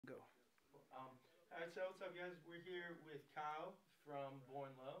Alright, so what's up, guys? We're here with Kyle from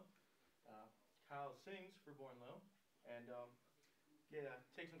Born Low. Kyle sings for Born Low, and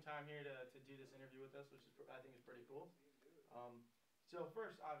take some time here to do this interview with us, which is I think is pretty cool. So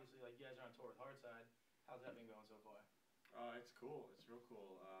first, obviously, like you guys are on tour with Hardside. How's that been going so far? It's cool. It's real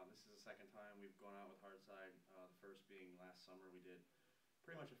cool. This is the second time we've gone out with Hardside. The first being last summer. We did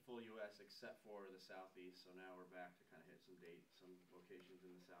pretty much a full U.S. except for the Southeast. So now we're back to kind of hit some locations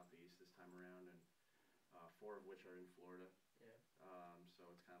in the Southeast this time around, and 4 of which are in Florida. Yeah. So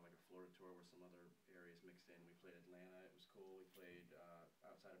it's kind of like a Florida tour with some other areas mixed in. We played Atlanta. It was cool. We played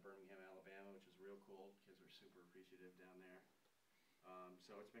outside of Birmingham, Alabama, which is real cool. Kids were super appreciative down there.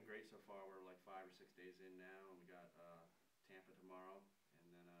 So it's been great so far. We're like 5 or 6 days in now, and we got Tampa tomorrow,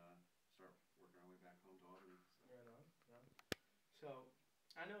 and then start working our way back home to Albany. So. Yeah, no. So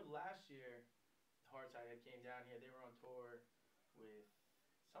I know last year Hardside had came down here. They were on tour with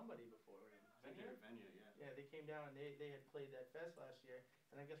somebody before. Venya, yeah. Yeah, they came down and they had played that fest last year,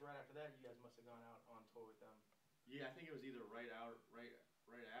 and I guess right after that you guys must have gone out on tour with them. Yeah, I think it was either right after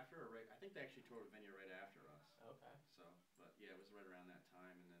or right. I think they actually toured with Venya right after us. Okay. So, but yeah, it was right around that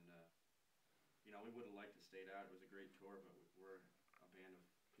time, and then we would have liked to stayed out. It was a great tour, but we're a band of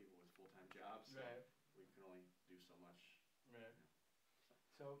people with full-time jobs, so right. We can only do so much. Right.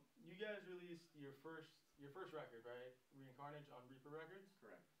 So you guys released your first record, right? Reincarnage on Reaper Records.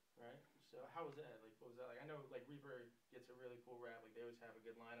 Correct. Right. So how was that? Like, what was that like? I know like Reaper gets a really cool rap. Like they always have a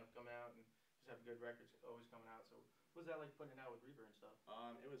good lineup come out and just have good records always coming out. So what was that like putting it out with Reaper and stuff?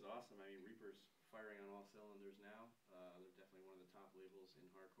 It was awesome. I mean, Reaper's firing on all cylinders now. They're definitely one of the top labels in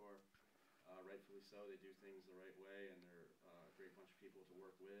hardcore. Rightfully so. They do things the right way, and they're a great bunch of people to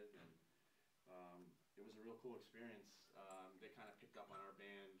work with. And it was a real cool experience. They kind of picked up on our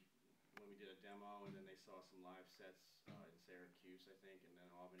band when we did a demo, and then they saw some live sets in Syracuse, I think, and then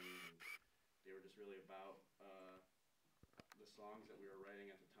Albany. And they were just really about the songs that we were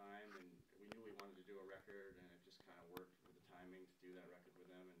writing at the time, and we knew we wanted to do a record, and it just kind of worked with the timing to do that record with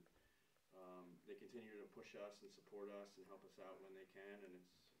them. And they continue to push us and support us and help us out when they can, and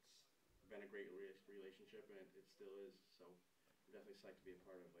it's been a great relationship, and it still is. So we're definitely psyched to be a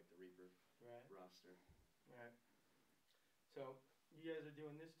part of like the Reaper roster. Right. So you guys are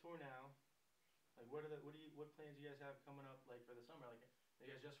doing this tour now. Like, what plans do you guys have coming up like for the summer? Like, you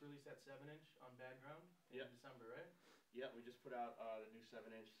guys just released that 7-inch on Background in December, right? Yeah, we just put out the new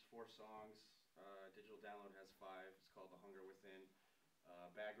 7-inch, 4 songs. Digital download has 5. It's called The Hunger Within.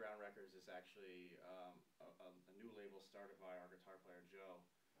 Background Records is actually a new label started by our guitar player Joe.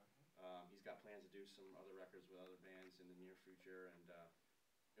 He's got plans to do some other records with other bands in the near future, and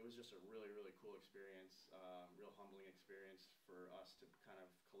it was just a really, really cool experience, real humbling experience for us to kind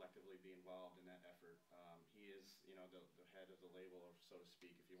of collectively be involved in that effort. He is, the head of the label, or so to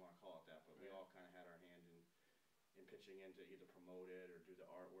speak, if you want to call it that, but we all kind of had our hand in pitching in to either promote it or do the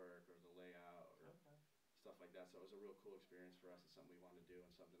artwork or the layout or stuff like that. So it was a real cool experience for us. It's something we wanted to do, and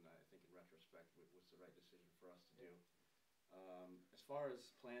something that I think in retrospect was the right decision for us to do. As far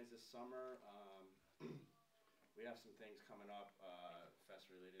as plans this summer, we have some things coming up, fest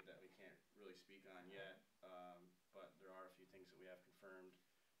related, that we can't really speak on yet, but there are a few things that we have confirmed.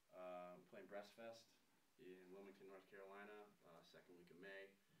 Playing Breast Fest in Wilmington, North Carolina, second week of May.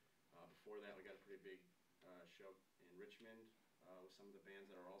 Before that, we got a pretty big show in Richmond with some of the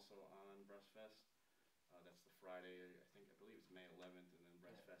bands that are also on Breast Fest. That's the Friday, I believe it's May 11th, and then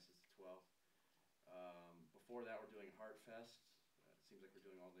Breast Fest is the 12th. Before that, we're doing Heart Fest. It seems like we're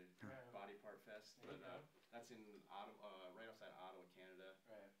doing all the Body Part Fest, but that's in Ottawa, right outside Ottawa, Canada.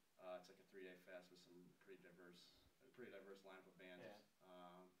 Right. It's like a 3-day fest with some pretty diverse lineup of bands. Yeah.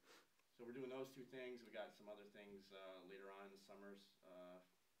 So we're doing those 2 things. We got some other things later on in the summers.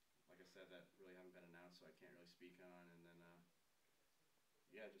 Like I said, that really haven't been announced, so I can't really speak on. And then,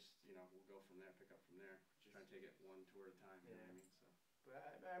 we'll go from there, pick up from there. Just trying to take it one tour at a time. You know what I mean? So.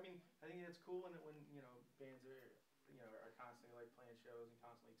 But I mean, I think it's cool when bands are constantly like playing shows and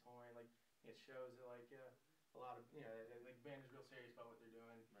constantly touring. Like it shows that like a lot of like band is real serious about what they're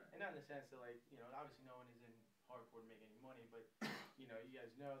doing, and not in the sense that like obviously no one is in hardcore to make any money, but you guys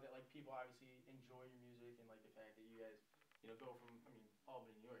know that like people obviously enjoy your music, and like the fact that you guys go from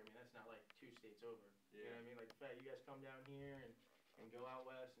Albany, New York. I mean that's not like 2 states over. You know what I mean? Like the fact you guys come down here and go out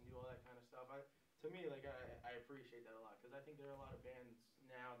west and do all that kind of stuff. To me, like I appreciate that a lot, because I think there are a lot of bands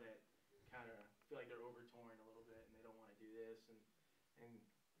now that kind of feel like they're over touring a little bit and they don't want to do this, and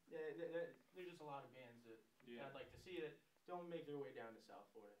there's just a lot of bands that I'd like to see that don't make their way down to South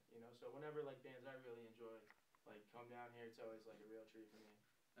Florida. So whenever like bands I really enjoy like come down here, it's always like a real treat for me.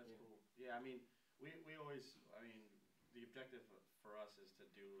 That's cool. Yeah, I mean we always the objective for us is to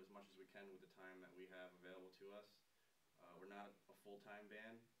do as much much as we can with the time that we have available to us. We're not a full-time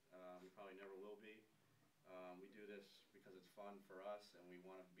band. We probably never will be. We do this because it's fun for us, and we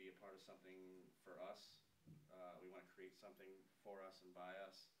want to be a part of something for us. We want to create something for us and by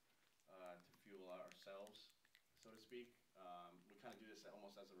us to fuel ourselves, so to speak. We kind of do this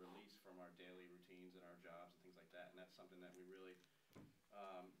almost as a release from our daily routines and our jobs and things like that, and that's something that we really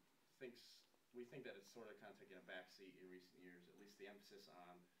think that it's sort of kind of taken a backseat in recent years. At least the emphasis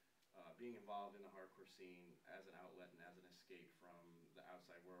on being involved in the hardcore scene as an outlet and as an escape from the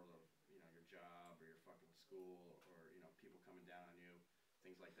outside world of your job or your fucking school or people coming down on you,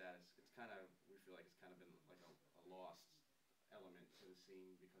 things like that. It's kind of, we feel like it's kind of been like a lost element to the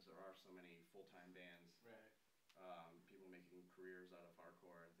scene because there are so many full-time bands. Right. People making careers out of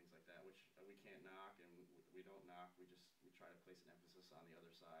hardcore and things like that, which we can't knock, and we don't knock. We try to place an emphasis on the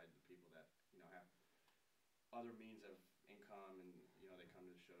other side, the people that have other means of income, and they come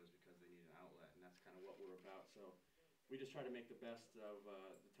to the shows because they need an outlet, and that's kind of what we're about. So we just try to make the best of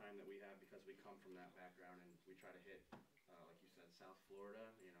the time that we have because we come from that background, and we try to hit, like you said, South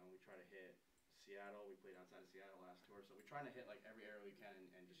Florida. We try to hit Seattle. We played outside of Seattle last tour, so we're trying to hit like every area we can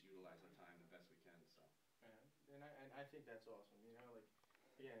and just utilize our time the best we can. So. Yeah, and I think that's awesome. Like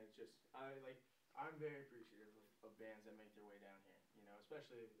again, it's just I'm very appreciative of bands that make their way down here.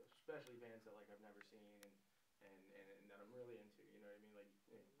 Especially bands that like I've never seen and that I'm really into. You know what I mean? Like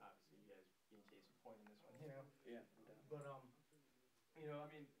obviously you guys being case in point in this one. Yeah. But I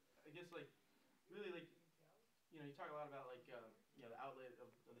mean, I guess like really like you talk a lot about like the outlet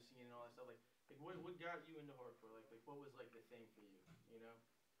of the scene and all that stuff. Like what got you into hardcore? Like what was like the thing for you?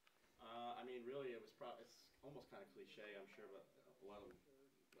 I mean, really, it's almost kind of cliche, I'm sure, but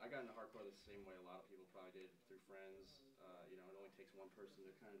I got into hardcore the same way a lot of people probably did, through friends. It only takes one person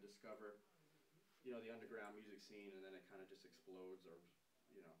to kind of discover, the underground music scene, and then it kind of just explodes or,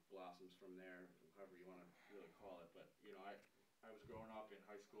 blossoms from there, however you want to really call it. But, I was growing up in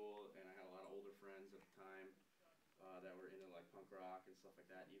high school, and I had a lot of older friends at the time that were into like punk rock and stuff like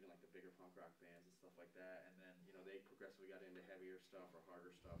that, even like the bigger punk rock bands and stuff like that. And then, they progressively got into heavier stuff or harder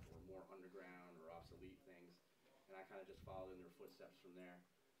stuff or more underground or obsolete things. And I kind of just followed in their footsteps from there.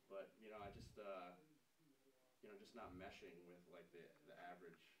 But, I just, just not meshing with like the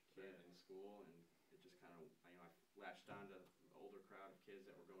average kid in school. And it just kind of, I latched on to the older crowd of kids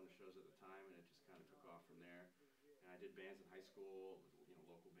that were going to shows at the time, and it just kind of took off from there. And I did bands in high school,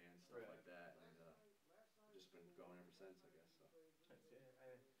 local bands, stuff like that. And, just been going ever since, I guess. So.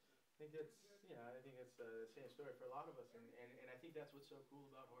 That's it. I think that's the same story for a lot of us, and I think that's what's so cool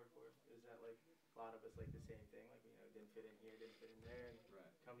about hardcore is that like a lot of us like the same thing, like didn't fit in here, didn't fit in there, and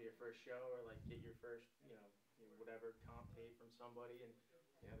come to your first show or like get your first whatever comp tape from somebody, and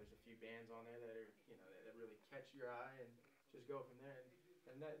there's a few bands on there that are that really catch your eye, and just go from there,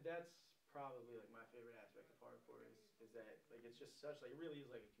 and that's probably like my favorite aspect of hardcore is that like it's just such like it really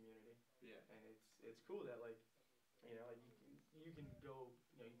is like a community. Yeah. And it's cool that like like you can go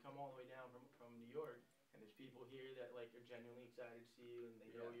you come all the way down from New York, and there's people here that like are genuinely excited to see you, and they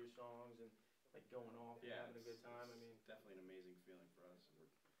know your songs and like going off and having a good time. I mean, definitely an amazing feeling for us.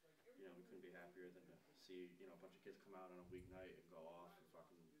 We couldn't be happier than to see a bunch of kids come out on a weeknight and go off, and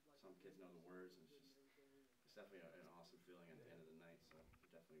fucking some kids know the words, and it's definitely an awesome feeling at the end of the night. So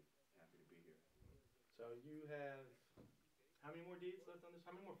we're definitely happy to be here. So you have how many more dates left on this?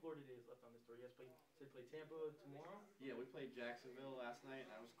 How many more Florida days left on this tour? You guys play Tampa tomorrow? Yeah, we played Jacksonville last night.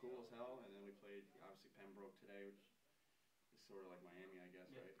 That was cool as hell. And then we played obviously Pembroke today, which is sort of like Miami, I guess,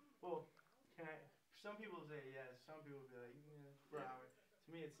 right? Well, some people say yes. Some people be like, Broward. To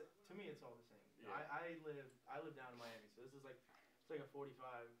me, it's all the same. Yeah. I live down in Miami, so this is like it's like a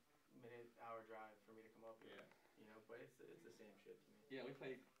 45-minute hour drive for me to come up here. Yeah. But it's the same shit to me. Yeah, we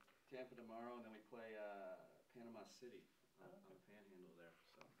play Tampa tomorrow, and then we play Panama City. On the panhandle there,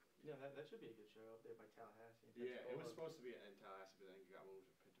 so. Yeah, that should be a good show up there by Tallahassee. Yeah, it was supposed to be in Tallahassee, but then it got moved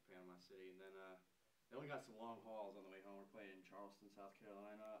to Panama City, and then we got some long hauls on the way home. We're playing in Charleston, South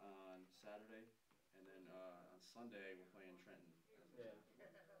Carolina on Saturday, and then on Sunday we're playing Trenton, Trenton,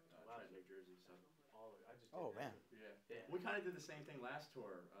 New Jersey. So. Man. Yeah. We kind of did the same thing last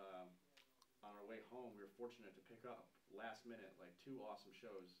tour. On our way home, we were fortunate to pick up last minute like 2 awesome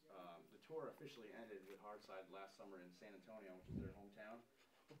shows. The tour officially ended with Hardside last summer in San Antonio, which is their hometown.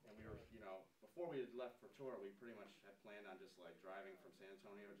 And we were, before we had left for tour, we pretty much had planned on just like driving from San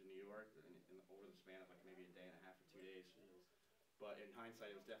Antonio to New York over the span of like maybe a day and a half or 2 days. But in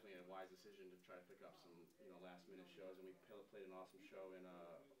hindsight, it was definitely a wise decision to try to pick up some, last minute shows. And we played an awesome show in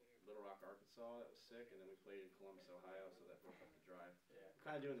Little Rock, Arkansas. That was sick. And then we played in Columbus, Ohio, so that broke up the drive. Yeah. We're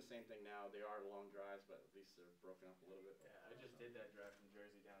kind of doing the same thing now. They are long drives, but at least they're broken up a little bit. Yeah, I just did that drive from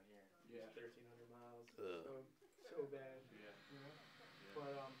Jersey down here. Yeah. 1,300 miles. So bad. Yeah. You know. Yeah.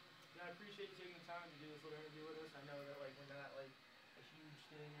 But yeah, I appreciate you taking the time to do this little interview with us. I know that like we're not like a huge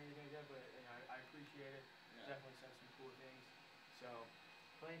thing or anything like that, but you know, I appreciate it. Yeah. Definitely said some cool things. So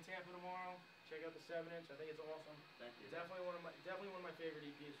playing Tampa tomorrow. Check out the 7-inch. I think it's awesome. Thank you. Definitely one of my favorite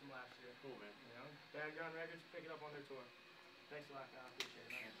EPs from last year. Cool, man. You know, Background Records, pick it up on their tour. Thanks a lot, man. I appreciate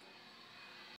it. Man.